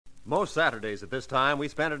Most Saturdays at this time, we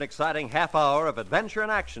spend an exciting half hour of adventure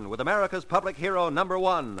and action with America's public hero number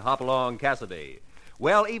one, Hopalong Cassidy.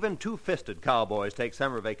 Well, even two-fisted cowboys take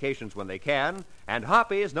summer vacations when they can, and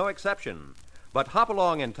Hoppy is no exception. But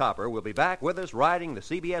Hopalong and Topper will be back with us riding the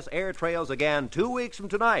CBS air trails again 2 weeks from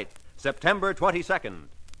tonight, September 22nd.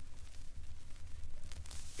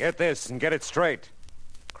 Get this and get it straight.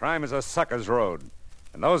 Crime is a sucker's road,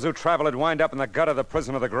 and those who travel it wind up in the gut of the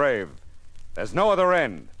prison of the grave. There's no other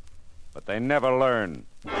end, but they never learn.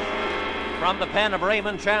 From the pen of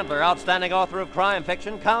Raymond Chandler, outstanding author of crime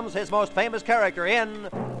fiction, comes his most famous character in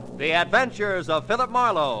The Adventures of Philip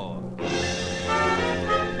Marlowe.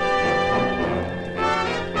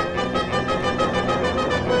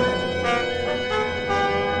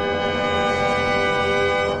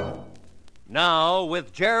 Now,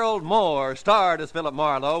 with Gerald Moore, starred as Philip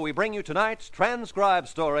Marlowe, we bring you tonight's transcribed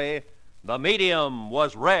story, The Medium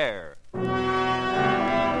Was Rare.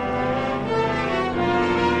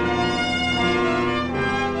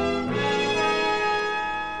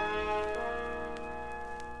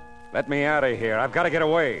 Let me out of here. I've got to get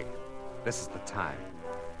away. This is the time.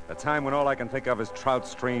 The time when all I can think of is trout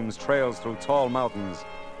streams, trails through tall mountains,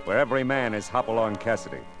 where every man is Hopalong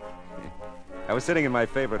Cassidy. I was sitting in my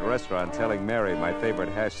favorite restaurant telling Mary, my favorite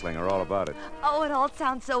hash slinger, all about it. Oh, it all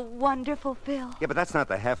sounds so wonderful, Phil. Yeah, but that's not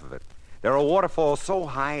the half of it. There are waterfalls so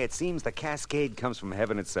high it seems the cascade comes from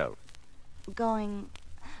heaven itself. Going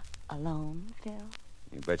alone, Phil?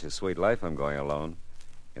 You bet your sweet life I'm going alone.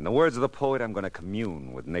 In the words of the poet, I'm going to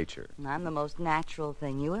commune with nature. I'm the most natural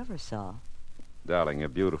thing you ever saw. Darling, you're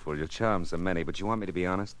beautiful. Your charms are many, but you want me to be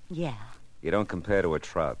honest? Yeah. You don't compare to a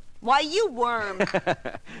trout. Why, you worm.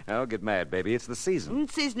 Don't get mad, baby. It's the season.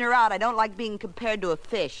 Season or out, I don't like being compared to a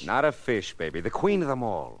fish. Not a fish, baby. The queen of them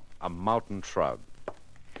all. A mountain trout.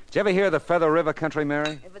 Did you ever hear of the Feather River country,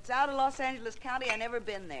 Mary? If it's out of Los Angeles County, I've never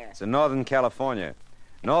been there. It's in Northern California.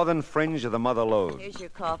 Northern fringe of the Mother Lode. Here's your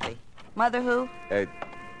coffee. Mother who? Hey,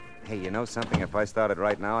 you know something? If I started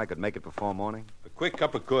right now, I could make it before morning. A quick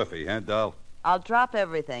cup of coffee, huh, doll? I'll drop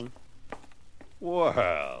everything.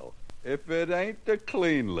 Well, if it ain't the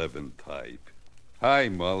clean living type. Hi,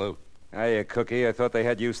 Marlowe. Hiya, Cookie. I thought they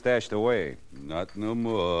had you stashed away. Not no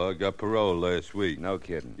more. I got parole last week. No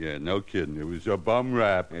kidding. Yeah, no kidding. It was a bum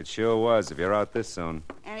rap. It sure was, if you're out this soon.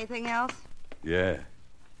 Anything else? Yeah.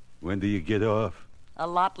 When do you get off? A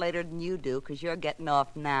lot later than you do, because you're getting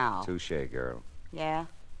off now. Touche, girl. Yeah?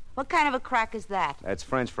 What kind of a crack is that? That's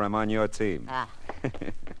French for I'm on your team. Ah.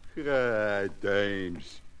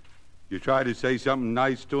 Dames. You try to say something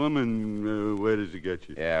nice to him, and where does it get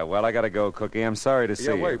you? Yeah, well, I gotta go, Cookie. I'm sorry to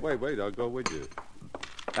see you. Wait. I'll go with you.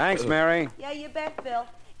 Thanks, Mary. Yeah, you bet, Phil.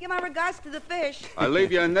 Give my regards to the fish. I'll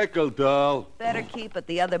leave you a nickel, doll. Better keep it.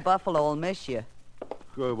 The other buffalo will miss you.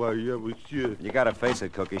 Well, yeah, well, you. You gotta face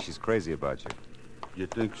it, Cookie. She's crazy about you. You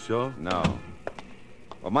think so? No.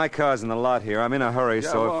 Well, my car's in the lot here. I'm in a hurry,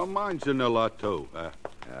 Yeah, so... well, mine's in the lot, too.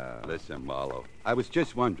 Listen, Marlowe, I was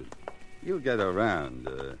just wondering. You get around.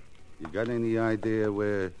 You got any idea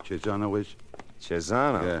where Cesano is?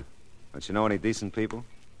 Cesano? Yeah. Don't you know any decent people?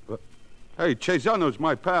 Hey, Cesano's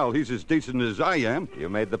my pal. He's as decent as I am. You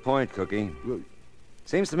made the point, Cookie. Well,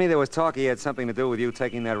 Seems to me there was talk he had something to do with you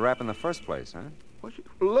taking that rap in the first place, huh?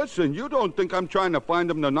 listen, you don't think I'm trying to find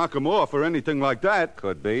him to knock him off or anything like that?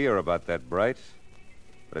 Could be. You're about that bright.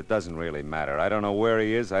 But it doesn't really matter. I don't know where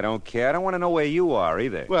he is. I don't care. I don't want to know where you are,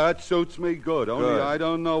 either. Well, that suits me good. Only I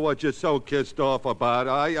don't know what you're so kissed off about.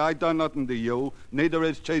 I done nothing to you. Neither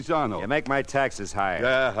is Cesano. You make my taxes higher.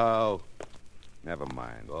 Yeah, how? Never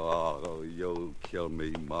mind. Oh, you'll kill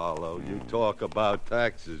me, Marlowe. You talk about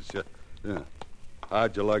taxes. Yeah.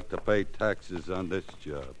 How'd you like to pay taxes on this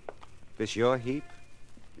job? This your heap?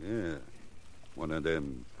 Yeah. One of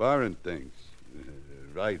them foreign things.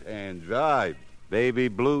 Right-hand drive. Baby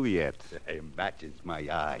blue yet? It matches my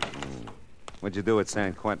eyes. What'd you do at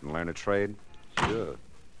San Quentin? Learn a trade? Sure.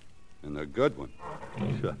 And a good one.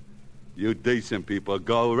 You decent people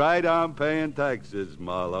go right on paying taxes,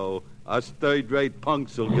 Marlowe. Us third-rate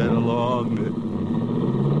punks will get along.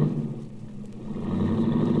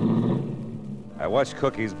 I watched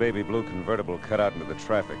Cookie's baby blue convertible cut out into the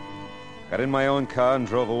traffic. Got in my own car and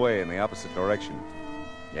drove away in the opposite direction.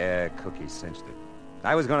 Yeah, Cookie cinched it.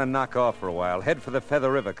 I was going to knock off for a while, head for the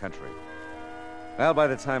Feather River country. Well, by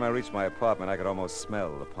the time I reached my apartment, I could almost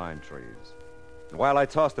smell the pine trees. And while I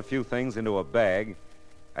tossed a few things into a bag,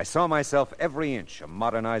 I saw myself every inch a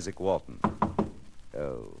modern Isaac Walton.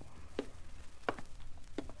 Oh.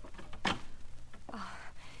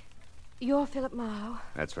 You're Philip Marlowe.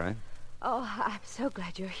 That's right. Oh, I'm so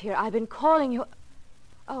glad you're here. I've been calling you.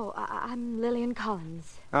 Oh, I'm Lillian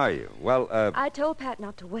Collins. Are you? Well, I told Pat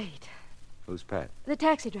not to wait. who's Pat? The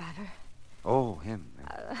taxi driver. Oh, him.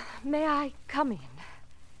 May I come in?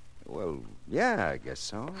 Well, yeah, I guess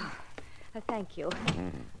so. Thank you.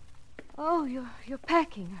 Oh, you're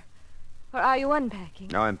packing. Or are you unpacking?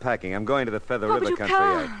 No, I'm packing. I'm going to the Feather Oh, River but you country.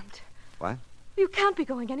 can't. What? You can't be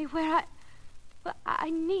going anywhere. I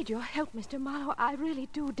need your help, Mr. Marlowe. I really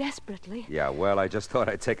do, desperately. Yeah, well, I just thought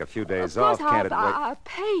I'd take a few days Of course, off. Can't it wait? I'll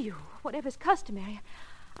pay you, whatever's customary.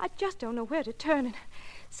 I just don't know where to turn, and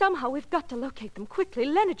somehow we've got to locate them quickly.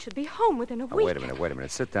 Leonard should be home within a Oh, week. wait a minute.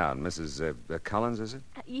 Sit down. Mrs. Collins, is it?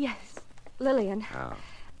 Yes, Lillian. Oh.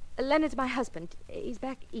 Leonard's my husband. He's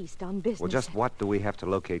back east on business. Well, just what do we have to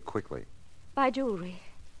locate quickly? My jewelry.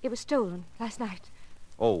 It was stolen last night.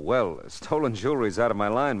 Oh, well, stolen jewelry's out of my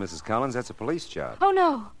line, Mrs. Collins. That's a police job. Oh,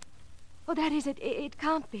 no. Oh, that is it. It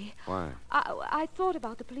can't be. Why? I thought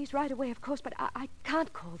about the police right away, of course, but I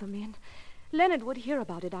can't call them in. Leonard would hear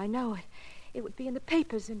about it, I know. It would be in the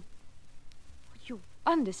papers, and... You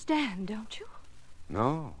understand, don't you?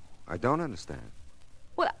 No, I don't understand.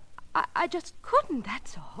 Well, I just couldn't,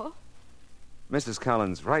 that's all. Mrs.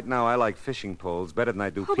 Collins, right now I like fishing poles better than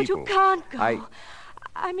I do Oh, people. but you can't go.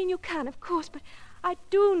 I mean, you can, of course, but I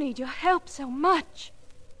do need your help so much.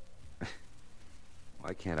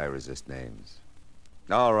 Why can't I resist names?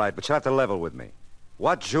 All right, but you'll have to level with me.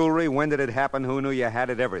 What jewelry? When did it happen? Who knew you had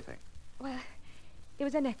it? Everything. Well, it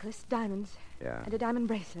was a necklace, diamonds, Yeah. and a diamond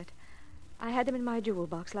bracelet. I had them in my jewel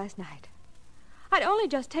box last night. I'd only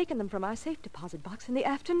just taken them from our safe deposit box in the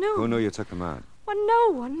afternoon. Who knew you took them out? Well,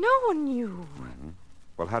 no one knew.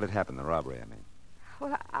 Well, how did it happen, the robbery, I mean?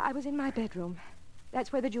 Well, I was in my bedroom.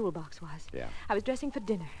 That's where the jewel box was. Yeah. I was dressing for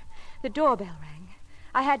dinner. The doorbell rang.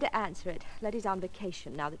 I had to answer it. Letty's on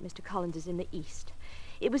vacation now that Mr. Collins is in the East.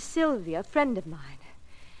 It was Sylvia, a friend of mine.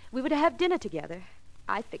 We were to have dinner together.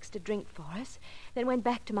 I fixed a drink for us, then went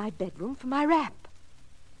back to my bedroom for my wrap.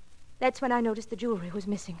 That's when I noticed the jewelry was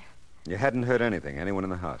missing. You hadn't heard anything? Anyone in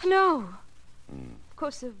the house? No. Of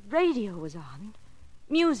course, the radio was on.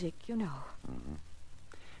 Music, you know.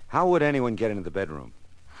 How would anyone get into the bedroom?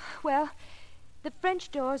 Well, the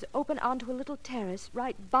French doors open onto a little terrace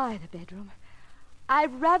right by the bedroom. I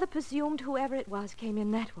rather presumed whoever it was came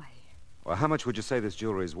in that way. Well, how much would you say this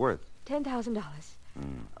jewelry is worth? $10,000.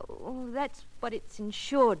 Oh, that's what it's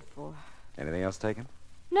insured for. Anything else taken?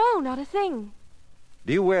 No, not a thing.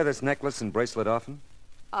 Do you wear this necklace and bracelet often?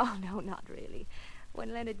 Oh, no, not really.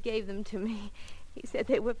 When Leonard gave them to me, he said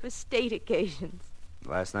they were for state occasions.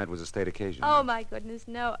 Last night was a state occasion. Oh, then. my goodness,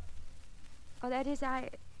 no. Oh, that is,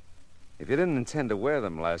 If you didn't intend to wear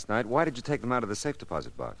them last night, why did you take them out of the safe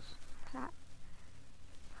deposit box?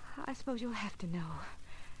 I suppose you'll have to know.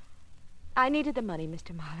 I needed the money,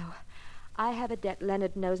 Mr. Marlowe. I have a debt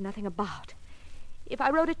Leonard knows nothing about. If I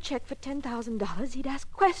wrote a check for $10,000, he'd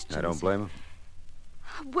ask questions. I don't blame him.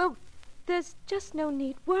 Well, there's just no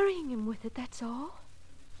need worrying him with it, that's all.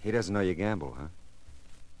 He doesn't know you gamble, huh?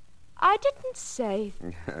 I didn't say...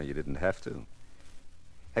 You didn't have to.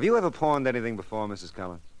 Have you ever pawned anything before, Mrs.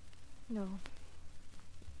 Collins? No.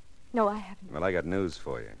 No, I haven't. Well, I got news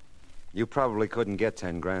for you. You probably couldn't get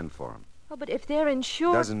 10 grand for them. Oh, but if they're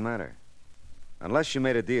insured... Doesn't matter. Unless you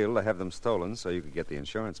made a deal to have them stolen so you could get the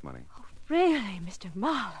insurance money. Oh, really, Mr.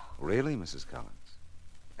 Marlowe? Really, Mrs. Collins?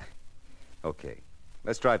 Okay.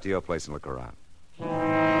 Let's drive to your place and look around.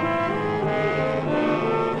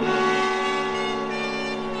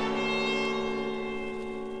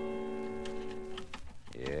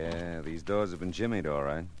 Yeah, these doors have been jimmied, all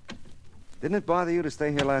right. Didn't it bother you to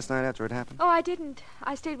stay here last night after it happened? Oh, I didn't.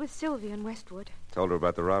 I stayed with Sylvia in Westwood. Told her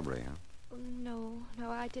about the robbery, huh? Oh, no,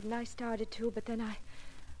 I didn't. I started to, but then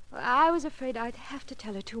I was afraid I'd have to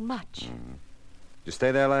tell her too much. Did you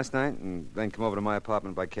stay there last night and then come over to my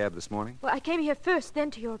apartment by cab this morning? Well, I came here first,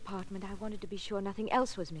 then to your apartment. I wanted to be sure nothing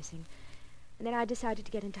else was missing. And then I decided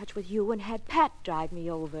to get in touch with you and had Pat drive me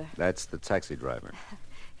over. That's the taxi driver.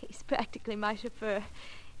 He's practically my chauffeur.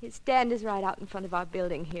 His stand is right out in front of our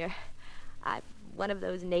building here. I'm one of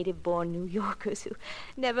those native-born New Yorkers who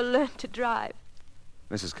never learned to drive.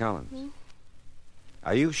 Mrs. Collins,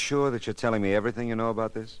 are you sure that you're telling me everything you know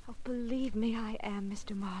about this? Oh, believe me, I am,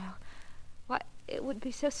 Mr. Marlowe. Why, it would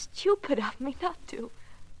be so stupid of me not to.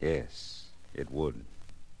 Yes, it would.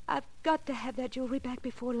 I've got to have that jewelry back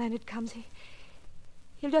before Leonard comes.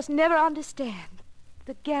 He'll just never understand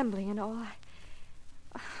the gambling and all.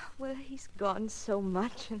 Well, he's gone so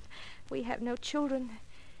much, and we have no children.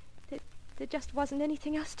 There just wasn't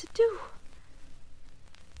anything else to do.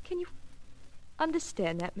 Can you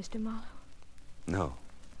understand that, Mr. Marlowe? No,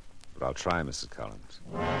 but I'll try, Mrs. Collins.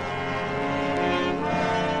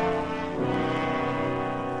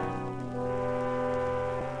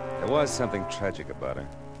 was something tragic about her.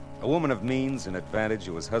 A woman of means and advantage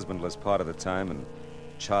who was husbandless part of the time and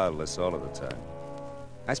childless all of the time.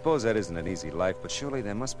 I suppose that isn't an easy life, but surely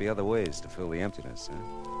there must be other ways to fill the emptiness, huh?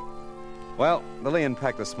 Well, Lillian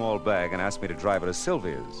packed a small bag and asked me to drive her to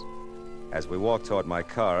Sylvia's. As we walked toward my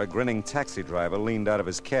car, a grinning taxi driver leaned out of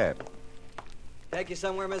his cab. Take you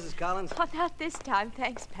somewhere, Mrs. Collins? Oh, not this time,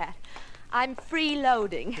 thanks, Pat. I'm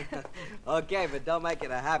freeloading. Okay, but don't make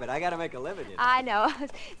it a habit. I gotta make a living, you know. I know.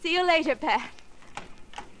 See you later, Pat.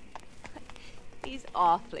 He's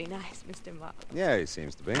awfully nice, Mr. Marlowe. Yeah, he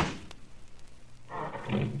seems to be.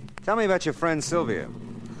 Tell me about your friend Sylvia.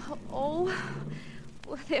 Oh,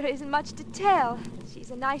 well, there isn't much to tell.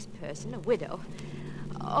 She's a nice person, a widow.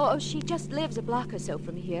 Oh, she just lives a block or so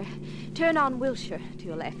from here. Turn on Wilshire to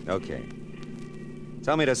your left. Okay.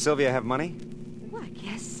 Tell me, does Sylvia have money? Well, I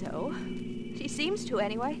guess so. She seems to,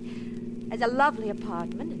 anyway. Has a lovely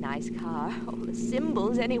apartment, a nice car. Oh, the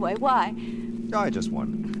symbols, anyway. Why? I just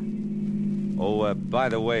wondered. Oh, by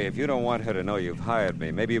the way, if you don't want her to know you've hired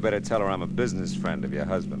me, maybe you better tell her I'm a business friend of your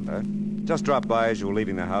husband, huh? Just drop by as you were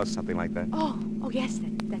leaving the house, something like that. Oh, yes,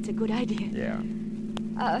 that's a good idea. Yeah.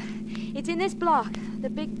 It's in this block, the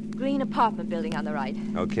big green apartment building on the right.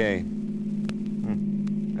 Okay.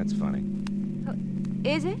 That's funny.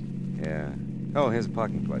 Is it? Yeah. Oh, here's a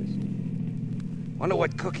parking place. Wonder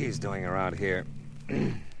what Cookie's doing around here.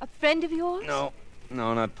 A friend of yours? No,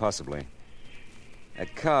 not possibly.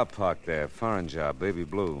 That car parked there, foreign job, baby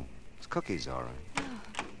blue. It's Cookie's, all right.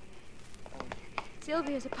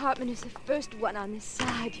 Sylvia's apartment is the first one on this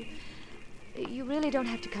side. You really don't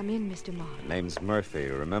have to come in, Mr. Marlowe. Name's Murphy,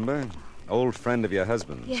 remember? Old friend of your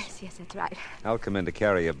husband's. Yes, that's right. I'll come in to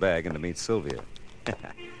carry your bag and to meet Sylvia. I'm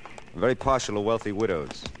very partial to wealthy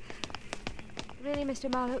widows. Really, Mr.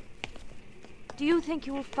 Marlowe, do you think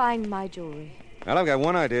you will find my jewelry? Well, I've got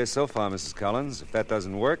one idea so far, Mrs. Collins. If that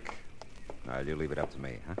doesn't work, you leave it up to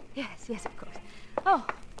me, huh? Yes, of course. Oh,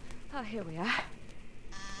 here we are.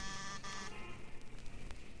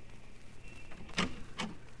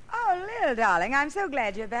 Oh, Lil, darling, I'm so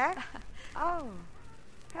glad you're back. Oh,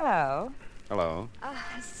 hello. Hello.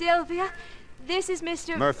 Sylvia, this is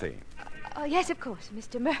Mr. Murphy. Oh, yes, of course,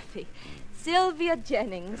 Mr. Murphy. Sylvia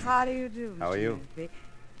Jennings. How do you do, Mr. How are you? Murphy?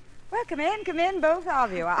 Well, come in, both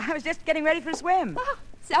of you. I was just getting ready for a swim. Oh,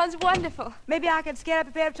 sounds wonderful. Maybe I could scare up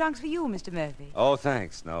a pair of trunks for you, Mr. Murphy. Oh,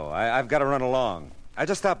 thanks. No, I've got to run along. I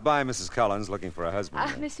just stopped by Mrs. Collins looking for a husband.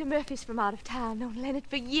 Mr. Murphy's from out of town. Known Leonard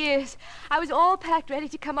for years. I was all packed, ready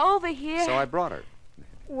to come over here. So I brought her.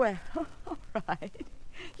 Well, all right.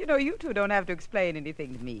 You know, you two don't have to explain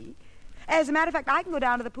anything to me. As a matter of fact, I can go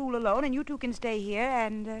down to the pool alone, and you two can stay here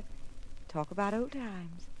and talk about old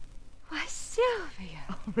times. Why, Sylvia.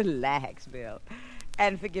 Oh, relax, Bill.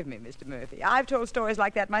 And forgive me, Mr. Murphy. I've told stories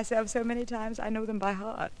like that myself so many times, I know them by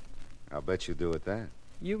heart. I'll bet you do at that.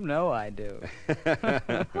 You know I do.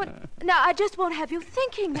 What? Now, I just won't have you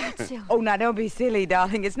thinking that, Sylvia. Oh, now, don't be silly,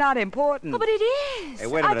 darling. It's not important. Oh, but it is. Hey,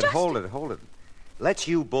 wait a minute. Hold it. Let's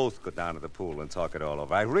you both go down to the pool and talk it all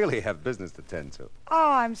over. I really have business to tend to.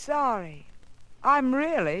 Oh, I'm sorry. I'm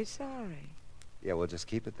really sorry. Yeah, we'll just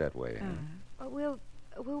keep it that way. Huh? Will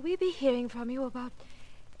we be hearing from you about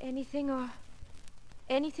anything or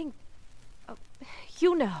anything?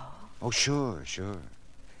 You know. Oh, sure.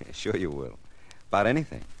 Sure you will. About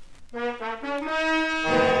anything.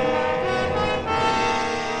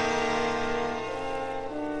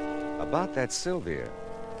 About that Sylvia.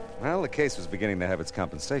 Well, the case was beginning to have its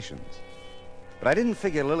compensations. But I didn't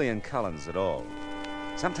figure Lillian Collins at all.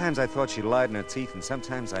 Sometimes I thought she lied in her teeth, and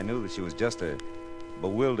sometimes I knew that she was just a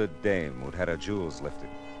bewildered dame who'd had her jewels lifted.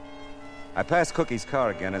 I passed Cookie's car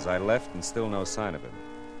again as I left, and still no sign of him.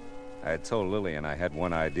 I had told Lillian I had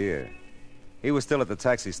one idea. He was still at the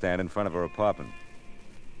taxi stand in front of her apartment.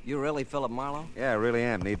 You really Philip Marlowe? Yeah, I really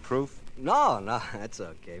am. Need proof? No, that's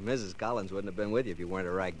okay. Mrs. Collins wouldn't have been with you if you weren't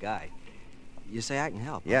the right guy. You say I can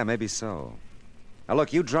help? Yeah, maybe so. Now,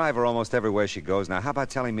 look, you drive her almost everywhere she goes. Now, how about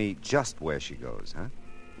telling me just where she goes, huh?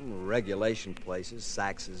 Regulation places,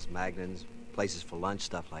 Sax's, Magnan's, places for lunch,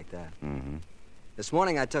 stuff like that. Mm-hmm. This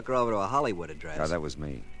morning I took her over to a Hollywood address. Oh, that was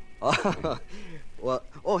me. Oh, well,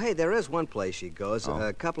 hey, there is one place she goes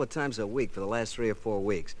a couple of times a week for the last 3 or 4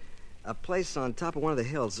 weeks. A place on top of one of the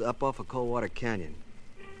hills up off of Coldwater Canyon.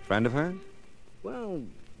 Friend of hers? Well,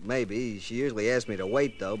 maybe. She usually asks me to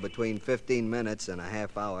wait, though, between 15 minutes and a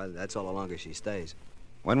half hour. That's all the longer she stays.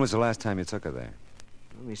 When was the last time you took her there?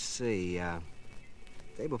 Let me see.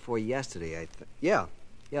 Day before yesterday, I think. Yeah,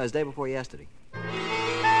 it was day before yesterday.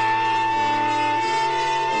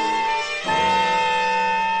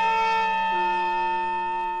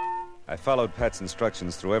 I followed Pat's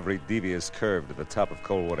instructions through every devious curve to the top of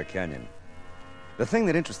Coldwater Canyon. The thing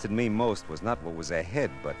that interested me most was not what was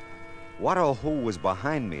ahead, but what or who was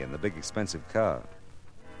behind me in the big, expensive car.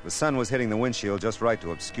 The sun was hitting the windshield just right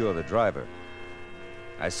to obscure the driver.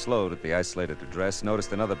 I slowed at the isolated address,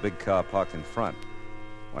 noticed another big car parked in front.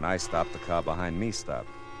 When I stopped, the car behind me stopped.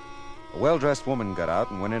 A well-dressed woman got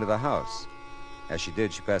out and went into the house. As she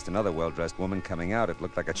did, she passed another well-dressed woman coming out. It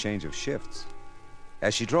looked like a change of shifts.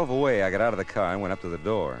 As she drove away, I got out of the car and went up to the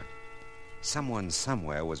door. Someone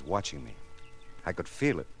somewhere was watching me. I could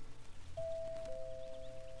feel it.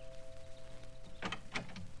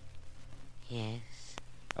 Yes.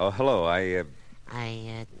 Oh, hello. I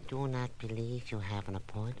do not believe you have an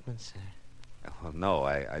appointment, sir. Well, no,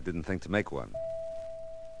 I didn't think to make one.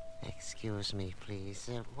 Excuse me, please.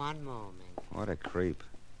 One moment. What a creep.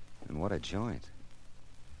 And what a joint.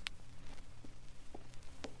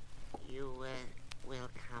 You, will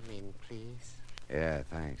come in, please. Yeah,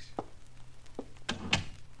 thanks.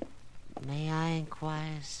 May I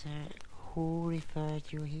inquire, sir, who referred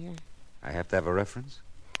you here? I have to have a reference?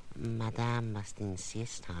 Madame must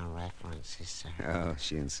insist on references, sir. Oh,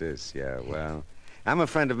 she insists, yeah. Well, I'm a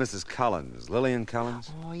friend of Mrs. Collins. Lillian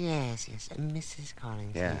Collins? Oh, yes. Mrs.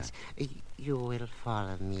 Collins, yeah. Yes. You will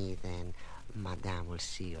follow me, then. Madame will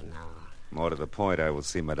see you now. More to the point, I will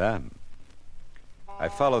see Madame. I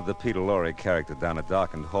followed the Peter Lorre character down a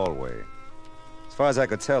darkened hallway. As far as I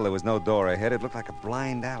could tell, there was no door ahead. It looked like a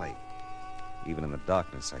blind alley. Even in the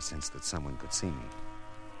darkness, I sensed that someone could see me.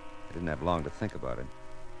 I didn't have long to think about it.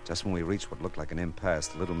 Just when we reached what looked like an impasse,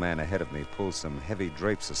 the little man ahead of me pulled some heavy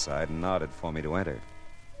drapes aside and nodded for me to enter.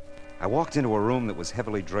 I walked into a room that was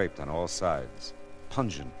heavily draped on all sides,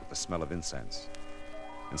 pungent with the smell of incense.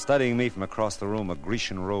 And studying me from across the room, a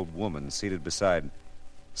Grecian-robed woman seated beside,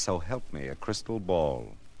 so help me, a crystal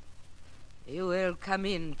ball. You will come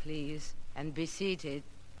in, please, and be seated.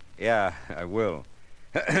 Yeah, I will.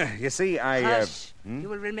 You see, Hush. You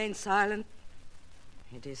will remain silent.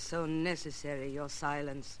 It is so necessary, your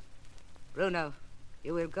silence. Bruno,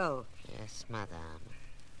 you will go. Yes, madame.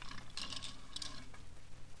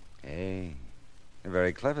 Hey, they're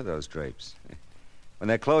very clever, those drapes. When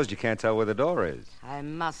they're closed, you can't tell where the door is. I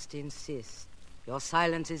must insist. Your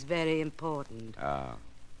silence is very important. Ah.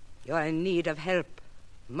 You are in need of help,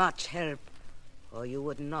 much help, or you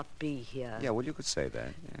would not be here. Yeah, well, you could say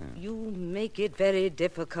that. Yeah. You make it very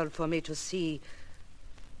difficult for me to see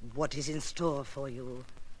what is in store for you.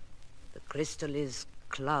 The crystal is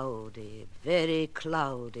cloudy, very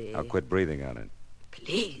cloudy. I'll quit breathing on it.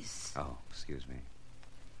 Please. Oh, excuse me.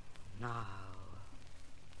 Now,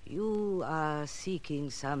 you are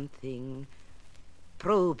seeking something,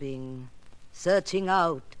 probing, searching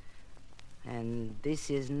out, and this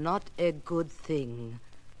is not a good thing.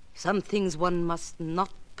 Some things one must not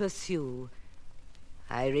pursue.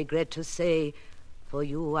 I regret to say, for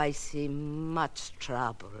you I see much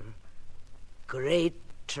trouble. Great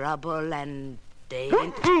trouble and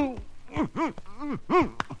danger.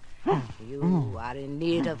 You are in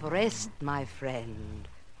need of rest, my friend.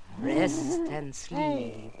 Rest and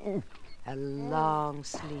sleep. A long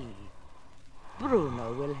sleep.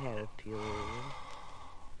 Bruno will help you.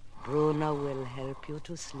 Bruno will help you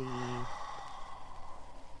to sleep.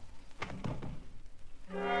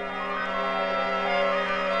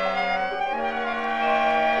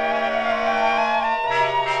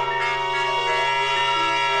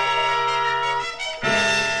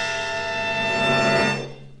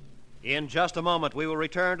 In just a moment, we will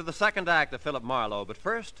return to the second act of Philip Marlowe. But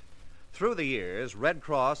first, through the years, Red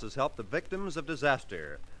Cross has helped the victims of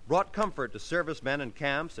disaster, brought comfort to servicemen in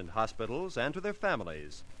camps and hospitals and to their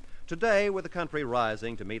families. Today, with the country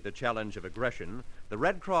rising to meet the challenge of aggression, the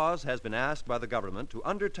Red Cross has been asked by the government to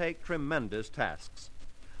undertake tremendous tasks.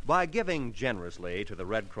 By giving generously to the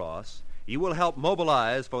Red Cross, you will help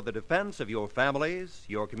mobilize for the defense of your families,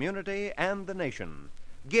 your community, and the nation.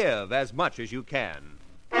 Give as much as you can.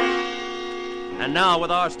 And now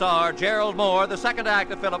with our star, Gerald Moore, the second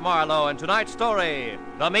act of Philip Marlowe, and tonight's story,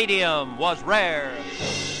 The Medium Was Rare.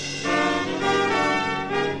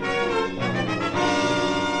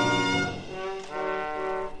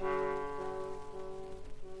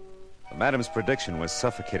 The madam's prediction was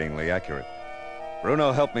suffocatingly accurate.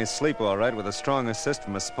 Bruno helped me sleep all right with a strong assist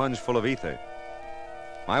from a sponge full of ether.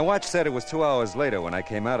 My watch said it was 2 hours later when I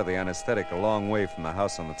came out of the anesthetic a long way from the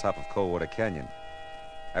house on the top of Coldwater Canyon.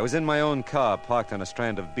 I was in my own car, parked on a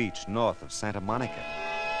strand of beach north of Santa Monica.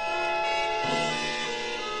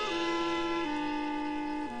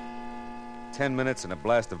 10 minutes and a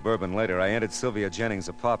blast of bourbon later, I entered Sylvia Jennings'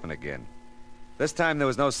 apartment again. This time there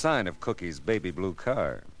was no sign of Cookie's baby blue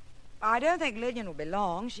car. I don't think Lillian will be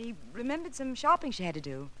long. She remembered some shopping she had to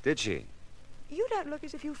do. Did she? You don't look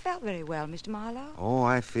as if you felt very well, Mr. Marlowe. Oh,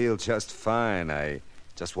 I feel just fine. I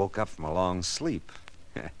just woke up from a long sleep.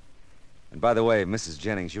 And by the way, Mrs.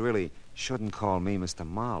 Jennings, you really shouldn't call me Mr.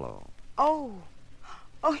 Marlowe. Oh,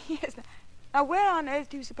 yes. Now, where on earth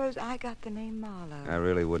do you suppose I got the name Marlowe? I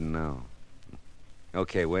really wouldn't know.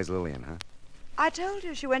 Okay, where's Lillian, huh? I told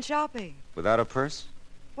you she went shopping. Without her purse?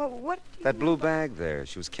 Well, what? That blue bag there.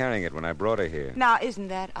 She was carrying it when I brought her here. Now, isn't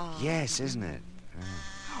that odd? Yes, isn't it?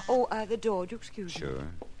 Oh, the door. Do you excuse me? Sure.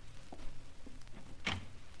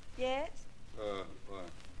 Yes?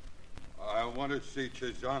 I want to see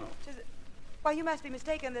Chisano. Well, you must be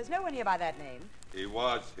mistaken. There's no one here by that name. He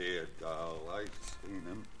was here, doll. I seen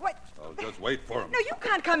him. What? I'll just wait for him. No, you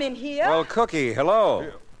can't come in here. Well, Cookie, hello.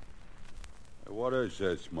 Here. What is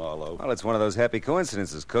this, Marlowe? Well, it's one of those happy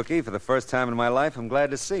coincidences, Cookie. For the first time in my life, I'm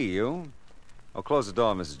glad to see you. Oh, close the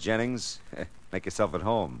door, Mrs. Jennings. Make yourself at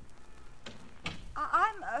home.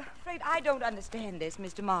 I'm afraid I don't understand this,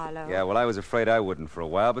 Mr. Marlowe. Yeah, well, I was afraid I wouldn't for a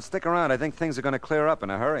while, but stick around. I think things are going to clear up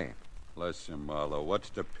in a hurry. Listen, Marlowe, what's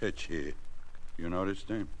the pitch here? You noticed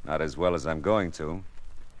him? Not as well as I'm going to.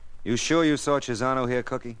 You sure you saw Chisano here,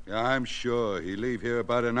 Cookie? Yeah, I'm sure. He leave here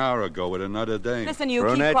about an hour ago with another dame. Listen, you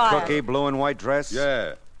Brunette, keep quiet. Cookie, blue and white dress?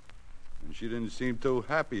 Yeah. And she didn't seem too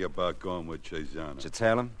happy about going with Chisano. Did you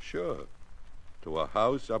tell him? Sure. To a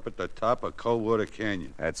house up at the top of Coldwater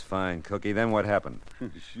Canyon. That's fine, Cookie. Then what happened?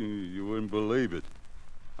 You wouldn't believe it.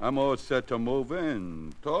 I'm all set to move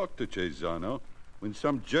in, talk to Chisano, when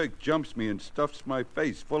some jerk jumps me and stuffs my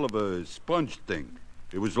face full of a sponge thing.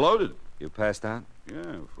 It was loaded. You passed out?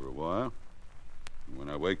 Yeah, for a while. When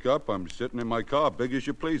I wake up, I'm sitting in my car, big as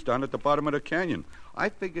you please, down at the bottom of the canyon. I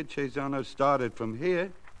figured Chisano started from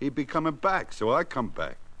here. He'd be coming back, so I come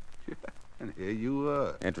back. And here you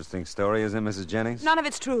are. Interesting story, isn't it, Mrs. Jennings? None of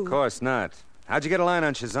it's true. Of course not. How'd you get a line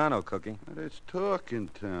on Chisano, Cookie? There's talk in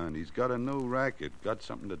town. He's got a new racket. Got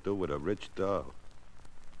something to do with a rich doll.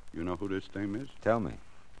 You know who this dame is? Tell me.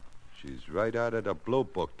 She's right out of the Blue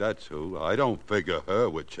Book, that's who. I don't figure her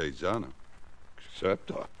with Chisano.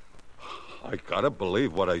 Except I gotta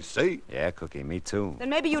believe what I see. Yeah, Cookie, me too. Then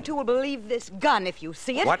maybe you two will believe this gun if you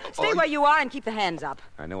see it. What? Stay where you are and keep the hands up.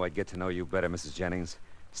 I knew I'd get to know you better, Mrs. Jennings.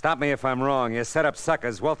 Stop me if I'm wrong. You set up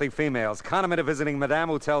suckers, wealthy females, con them into visiting Madame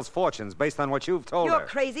who tells fortunes based on what you've told You're her.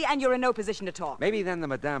 crazy and you're in no position to talk. Maybe then the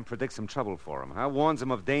Madame predicts some trouble for him, huh? Warns him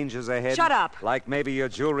of dangers ahead. Shut up. Like maybe your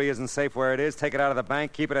jewelry isn't safe where it is. Take it out of the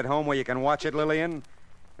bank, keep it at home where you can watch it, Lillian.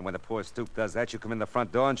 And when the poor stoop does that, you come in the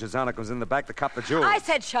front door and Chisano comes in the back to cop the jewelry. I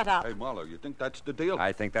said shut up. Hey, Marlowe, you think that's the deal?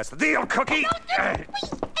 I think that's the deal, Cookie. Hey,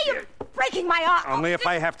 you're breaking my arm. Only if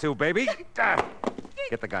I have to, baby.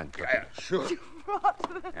 Get the gun, Cookie. Yeah, sure.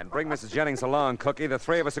 And bring Mrs. Jennings along, Cookie. The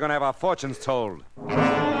three of us are going to have our fortunes told.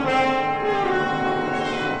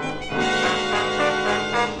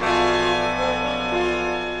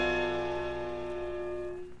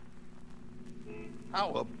 How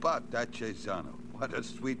about that Chisano? What a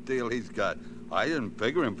sweet deal he's got. I didn't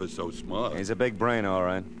figure him for so smart. He's a big brain, all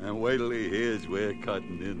right. And wait till he hears we're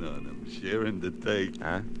cutting in on him, sharing the take.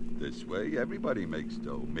 Huh? This way, everybody makes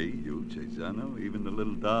dough. Me, you, Chisano, even the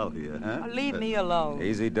little doll here, huh? Leave me alone.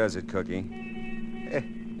 Easy does it, Cookie.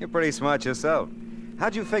 You're pretty smart yourself.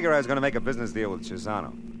 How'd you figure I was going to make a business deal with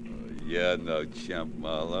Chisano? Yeah, no chump,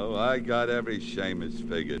 Marlowe. I got every Seamus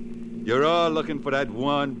figured. You're all looking for that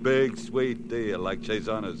one big, sweet deal like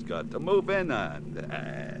Chisano's got to move in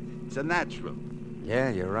on. It's a natural. Yeah,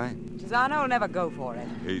 you're right. Chisano will never go for it.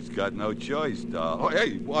 He's got no choice, doll. Oh,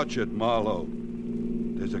 hey, watch it, Marlowe.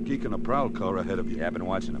 There's a geek in a prowl car ahead of you. Yeah, I've been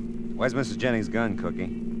watching him. Where's Mrs. Jennings' gun, Cookie?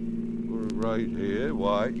 Right here.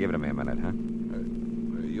 Why? Give it to me a minute, huh?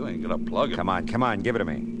 You ain't gonna plug it. Come on, give it to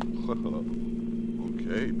me.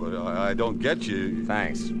 Okay, but I don't get you.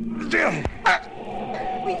 Thanks.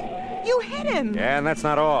 You hit him. Yeah, and that's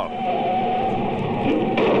not all.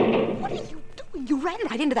 What are you doing? You ran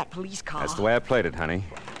right into that police car. That's the way I played it, honey.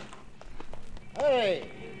 Hey,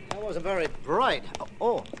 that wasn't very bright.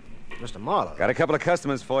 Oh, Mr. Marlowe. Got a couple of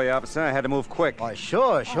customers for you, officer. I had to move quick. Why,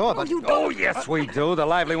 sure, but... You Oh, don't. yes, we do. The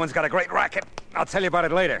lively one's got a great racket. I'll tell you about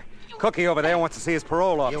it later. Cookie over there wants to see his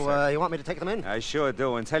parole officer. You want me to take them in? I sure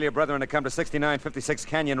do. And tell your brethren to come to 6956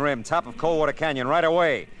 Canyon Rim, top of Coldwater Canyon, right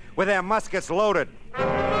away, with their muskets loaded.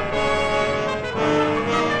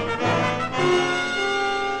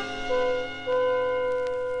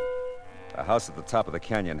 The house at the top of the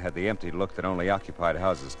canyon had the empty look that only occupied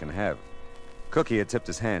houses can have. Cookie had tipped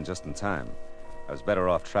his hand just in time. I was better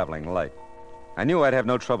off traveling light. I knew I'd have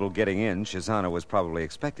no trouble getting in. Chisano was probably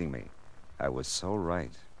expecting me. I was so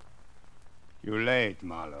right. You're late,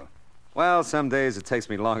 Marlowe. Well, some days it takes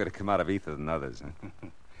me longer to come out of ether than others.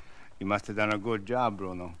 You must have done a good job,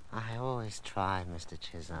 Bruno. I always try, Mr.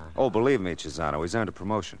 Chisano. Oh, believe me, Chisano, he's earned a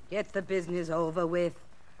promotion. Get the business over with.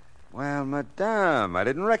 Well, Madame, I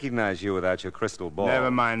didn't recognize you without your crystal ball. Never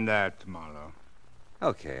mind that, Marlowe.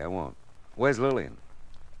 Okay, I won't. Where's Lillian?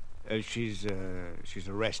 She's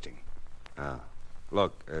arresting. Ah.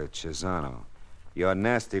 Look, Chisano, your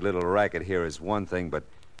nasty little racket here is one thing, but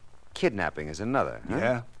kidnapping is another,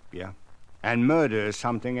 huh? Yeah. And murder is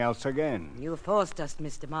something else again. You forced us,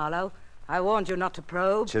 Mr. Marlowe. I warned you not to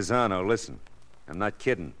probe. Chisano, listen. I'm not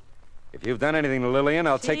kidding. If you've done anything to Lillian,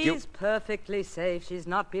 I'll take you... She's perfectly safe. She's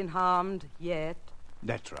not been harmed yet.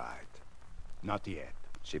 That's right. Not yet.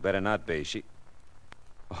 She better not be.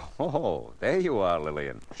 Oh, there you are,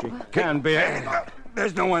 Lillian. She can't be...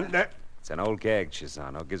 There's no one there. It's an old gag,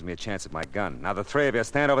 Chisano. Gives me a chance at my gun. Now, the three of you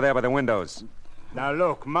stand over there by the windows. Now,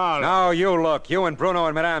 look, Marlowe. No, you look. You and Bruno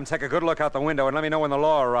and Madame take a good look out the window and let me know when the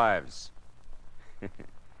law arrives.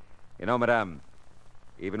 You know, Madame,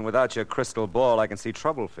 even without your crystal ball, I can see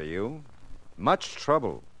trouble for you. Much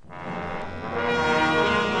trouble.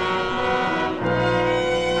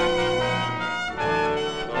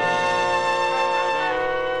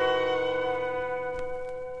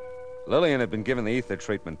 Lillian had been given the ether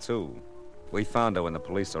treatment, too. We found her when the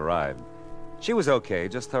police arrived. She was okay,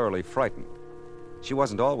 just thoroughly frightened. She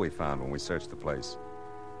wasn't all we found when we searched the place.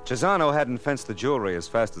 Chisano hadn't fenced the jewelry as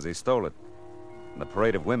fast as he stole it. And the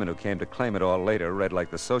parade of women who came to claim it all later read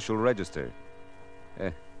like the social register.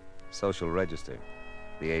 Social register.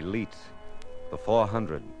 The elite. The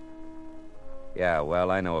 400. Yeah,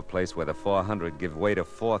 well, I know a place where the 400 give way to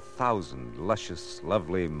 4,000 luscious,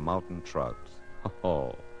 lovely mountain trout.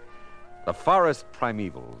 Oh, the forest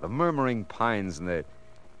primeval, the murmuring pines and the...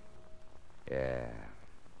 Yeah.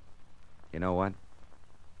 You know what?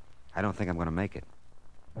 I don't think I'm going to make it.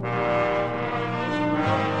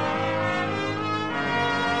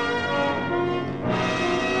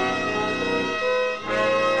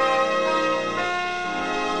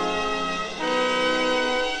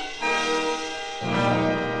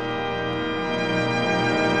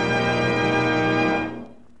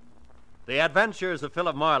 The Adventures of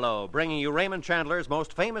Philip Marlowe, bringing you Raymond Chandler's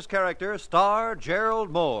most famous character, star Gerald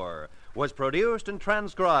Moore, was produced and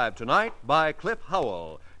transcribed tonight by Cliff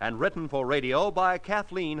Howell and written for radio by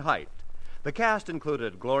Kathleen Height. The cast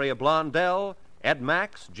included Gloria Blondell, Ed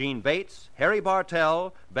Max, Gene Bates, Harry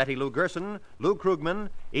Bartell, Betty Lou Gerson, Lou Krugman,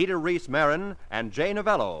 Ida Reese Marin, and Jay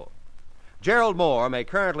Novello. Gerald Moore may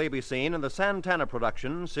currently be seen in the Santana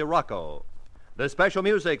production Sirocco. The special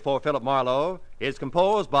music for Philip Marlowe is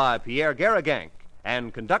composed by Pierre Garrigank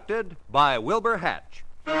and conducted by Wilbur Hatch.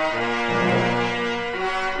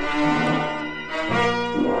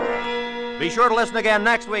 Be sure to listen again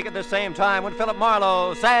next week at the same time when Philip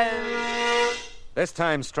Marlowe says... This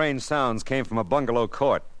time, strange sounds came from a bungalow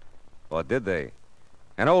court. Or did they?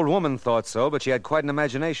 An old woman thought so, but she had quite an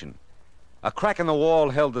imagination. A crack in the wall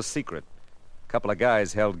held the secret. A couple of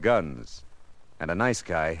guys held guns. And a nice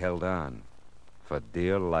guy held on. For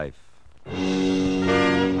dear life.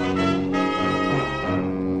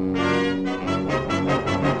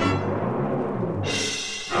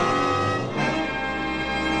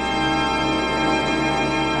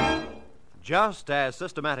 Just as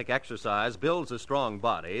systematic exercise builds a strong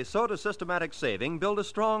body, so does systematic saving build a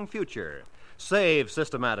strong future. Save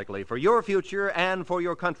systematically for your future and for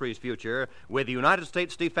your country's future with United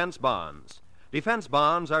States defense bonds. Defense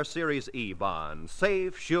bonds are Series E bonds,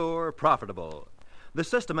 safe, sure, profitable. The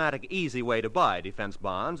systematic, easy way to buy defense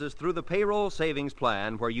bonds is through the payroll savings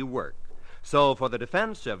plan where you work. So for the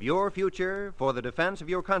defense of your future, for the defense of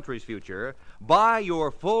your country's future, buy your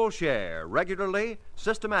full share regularly,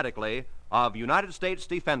 systematically, of United States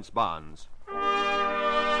defense bonds.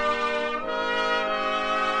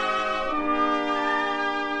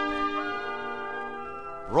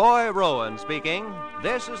 Roy Rowan speaking.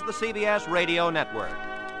 This is the CBS Radio Network.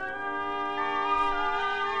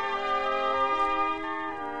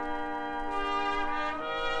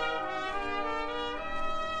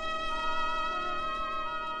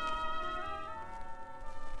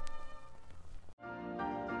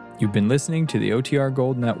 You've been listening to the OTR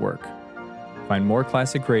Gold Network. Find more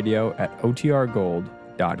classic radio at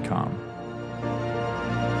otrgold.com.